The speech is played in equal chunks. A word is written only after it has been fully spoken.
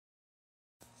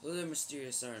Hello there,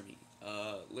 mysterious army.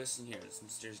 Listen here, it's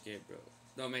Mysterious Gabriel.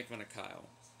 Don't make fun of Kyle.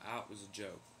 That was a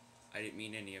joke. I didn't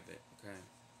mean any of it, okay?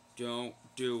 Don't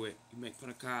do it. You make fun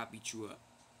of Kyle, I'll beat you up.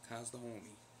 Kyle's the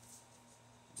homie.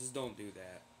 Just don't do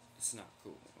that. It's not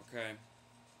cool, okay?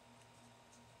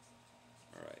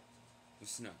 Alright.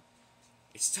 Listen up.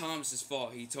 It's Thomas's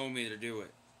fault. He told me to do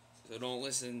it. So don't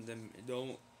listen to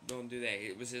don't do that.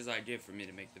 It was his idea for me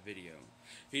to make the video.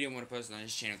 He didn't want to post it on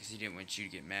his channel because he didn't want you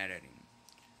to get mad at him.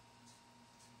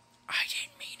 I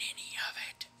didn't mean any of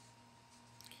it.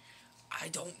 I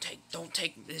don't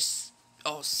take this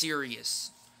all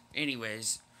serious.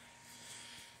 Anyways,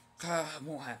 it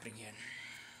won't happen again.